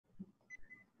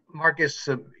Marcus,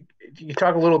 you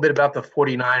talk a little bit about the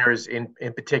 49ers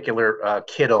in particular,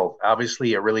 Kittle,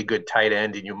 obviously a really good tight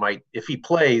end, and you might, if he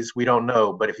plays, we don't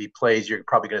know, but if he plays, you're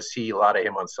probably going to see a lot of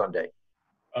him on Sunday.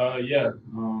 Yeah,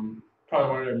 probably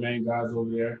one of their main guys over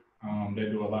there. They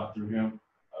do a lot through him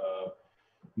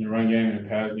in the run game and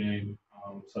pass game.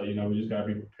 So we just gotta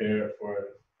be prepared for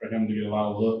him to get a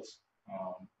lot of looks,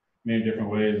 many different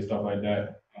ways and stuff like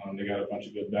that. They got a bunch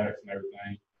of good backs and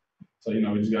everything. So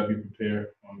we just gotta be prepared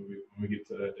when we get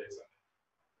to that day Sunday.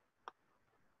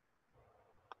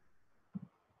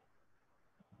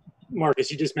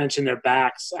 Marcus, you just mentioned their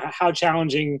backs. How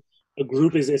challenging a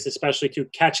group is this, especially to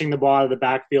catching the ball out of the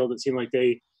backfield? It seemed like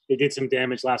they did some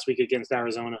damage last week against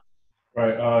Arizona.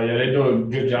 Right. Yeah, they do a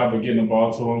good job of getting the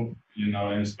ball to them,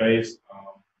 in space,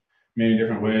 many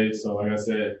different ways. So, like I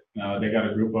said, they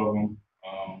got a group of them.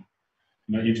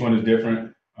 Each one is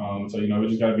different. So, we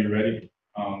just got to be ready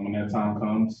when that time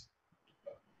comes.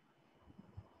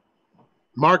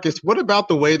 Marcus, what about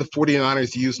the way the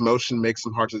 49ers use motion makes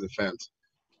them hard to defend?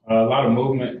 A lot of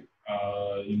movement.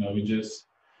 We just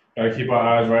got to keep our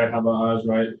eyes right, have our eyes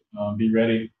right, be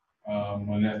ready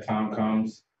when that time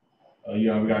comes. We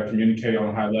got to communicate on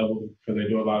a high level because they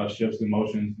do a lot of shifts and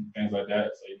motions and things like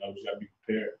that. So, we just got to be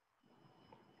prepared.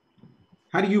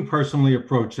 How do you personally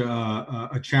approach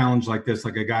a challenge like this,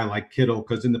 like a guy like Kittle?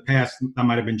 Because in the past, that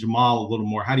might have been Jamal a little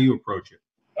more. How do you approach it?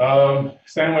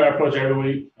 Same way I approach every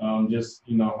week. Just,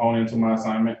 hone into my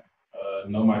assignment,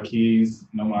 know my keys,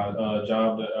 know my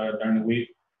job during the week,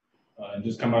 and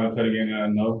just come out and play the game that I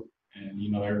know,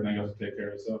 and, everything else will take care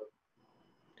of itself.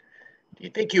 Do you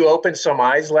think you opened some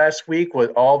eyes last week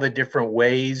with all the different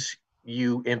ways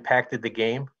you impacted the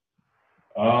game?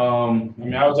 I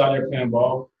was out there playing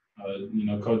ball.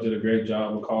 Coach did a great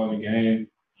job of calling the game,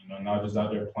 not just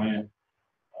out there playing.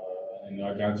 And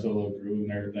I got into a little groove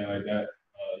and everything like that.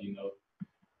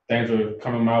 Things were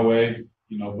coming my way,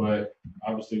 but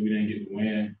obviously we didn't get the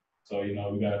win. So,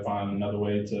 we got to find another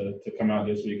way to come out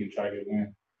this week and try to get a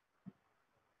win.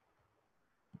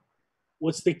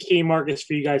 What's the key, Marcus,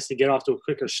 for you guys to get off to a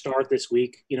quicker start this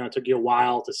week? It took you a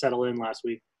while to settle in last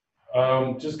week.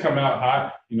 Just come out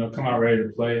hot, come out ready to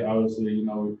play. Obviously,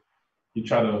 you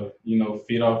try to,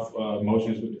 feed off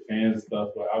emotions with the fans and stuff,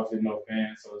 but obviously no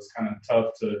fans, so it's kind of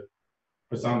tough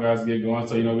for some guys to get going.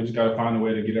 So, we just got to find a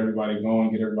way to get everybody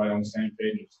going, get everybody on the same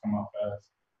page, and just come out fast.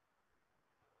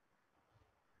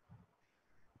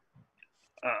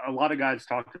 A lot of guys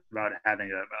talked about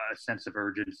having a sense of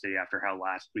urgency after how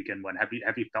last weekend went. Have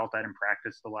you felt that in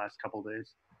practice the last couple of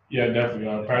days? Yeah,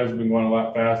 definitely. Practice has been going a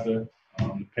lot faster.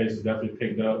 The pace has definitely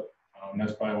picked up.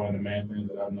 That's probably one of the main things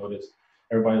that I've noticed.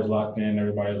 Everybody's locked in.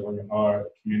 Everybody's working hard.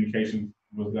 Communication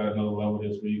was at another level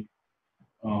this week.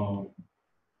 So,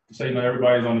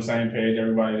 everybody's on the same page.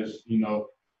 Everybody's,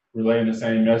 relaying the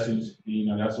same message.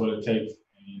 That's what it takes.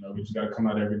 And, we just got to come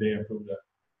out every day and prove that.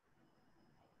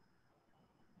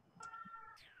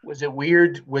 Was it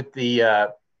weird with the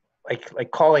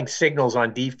like calling signals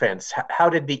on defense? How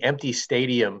did the empty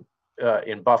stadium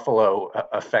in Buffalo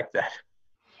affect that?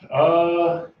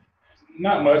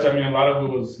 Not much. I mean, a lot of it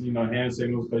was, hand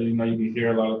signals because, you can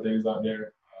hear a lot of things out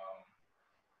there.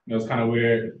 It's kind of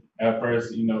weird at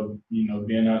first, being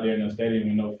out there in the stadium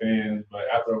with no fans. But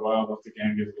after a while, once the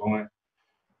game gets going,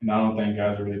 I don't think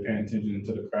guys are really paying attention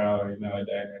to the crowd or anything like that.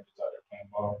 They're just out there playing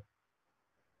ball.